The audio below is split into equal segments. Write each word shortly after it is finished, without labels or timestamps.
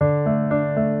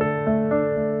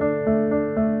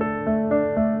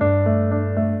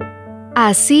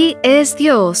Así es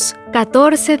Dios,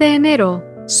 14 de enero,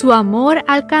 su amor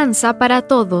alcanza para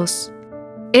todos.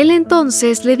 Él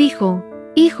entonces le dijo: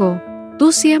 Hijo,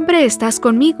 tú siempre estás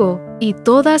conmigo, y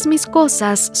todas mis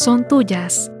cosas son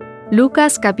tuyas.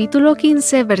 Lucas capítulo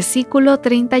 15, versículo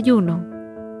 31.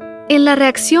 En la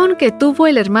reacción que tuvo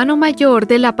el hermano mayor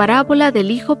de la parábola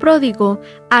del hijo pródigo,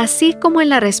 así como en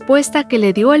la respuesta que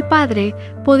le dio el padre,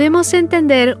 podemos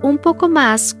entender un poco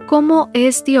más cómo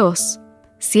es Dios.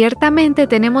 Ciertamente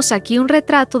tenemos aquí un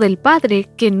retrato del padre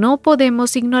que no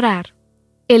podemos ignorar.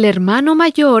 El hermano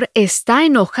mayor está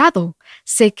enojado,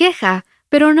 se queja,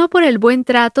 pero no por el buen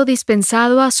trato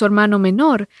dispensado a su hermano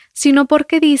menor, sino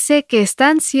porque dice que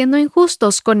están siendo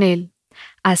injustos con él.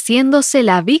 Haciéndose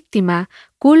la víctima,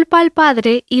 culpa al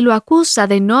padre y lo acusa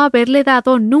de no haberle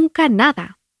dado nunca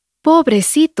nada.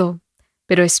 ¡Pobrecito!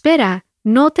 Pero espera,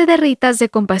 no te derritas de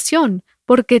compasión,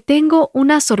 porque tengo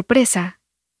una sorpresa.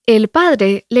 El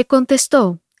padre le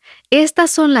contestó.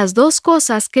 Estas son las dos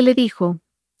cosas que le dijo.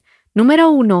 Número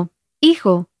 1.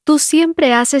 Hijo, tú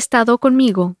siempre has estado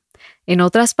conmigo. En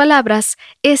otras palabras,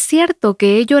 es cierto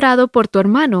que he llorado por tu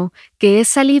hermano, que he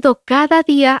salido cada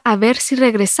día a ver si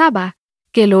regresaba,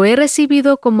 que lo he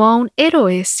recibido como a un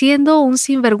héroe siendo un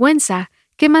sinvergüenza,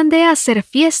 que mandé a hacer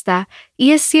fiesta,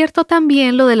 y es cierto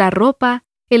también lo de la ropa,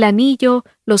 el anillo,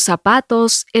 los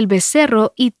zapatos, el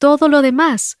becerro y todo lo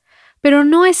demás. Pero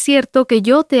no es cierto que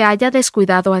yo te haya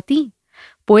descuidado a ti.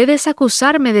 Puedes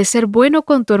acusarme de ser bueno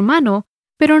con tu hermano,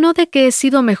 pero no de que he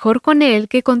sido mejor con él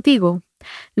que contigo.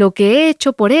 Lo que he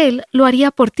hecho por él lo haría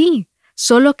por ti,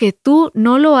 solo que tú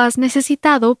no lo has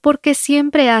necesitado porque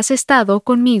siempre has estado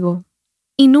conmigo.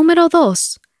 Y número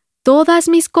 2. Todas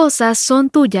mis cosas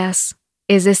son tuyas.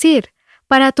 Es decir,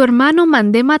 para tu hermano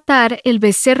mandé matar el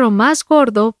becerro más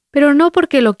gordo, pero no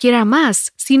porque lo quiera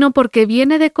más, sino porque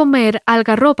viene de comer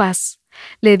algarrobas.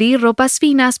 Le di ropas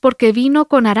finas porque vino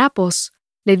con harapos.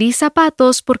 Le di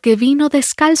zapatos porque vino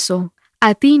descalzo.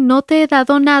 A ti no te he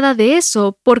dado nada de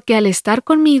eso porque al estar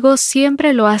conmigo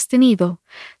siempre lo has tenido.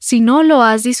 Si no lo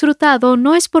has disfrutado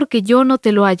no es porque yo no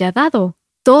te lo haya dado.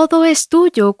 Todo es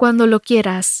tuyo cuando lo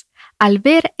quieras. Al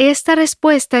ver esta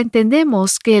respuesta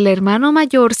entendemos que el hermano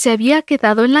mayor se había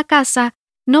quedado en la casa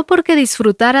no porque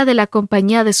disfrutara de la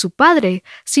compañía de su padre,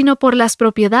 sino por las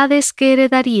propiedades que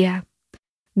heredaría.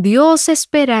 Dios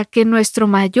espera que nuestro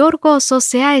mayor gozo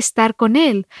sea estar con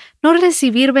Él, no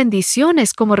recibir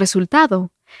bendiciones como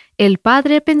resultado. El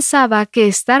padre pensaba que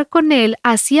estar con Él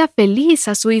hacía feliz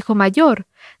a su hijo mayor.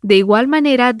 De igual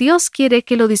manera, Dios quiere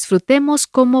que lo disfrutemos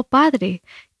como Padre,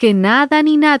 que nada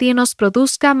ni nadie nos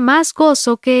produzca más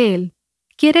gozo que Él.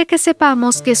 Quiere que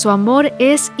sepamos que su amor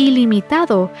es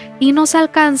ilimitado y nos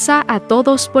alcanza a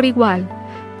todos por igual.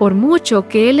 Por mucho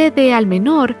que Él le dé al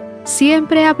menor,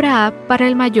 siempre habrá para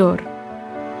el mayor.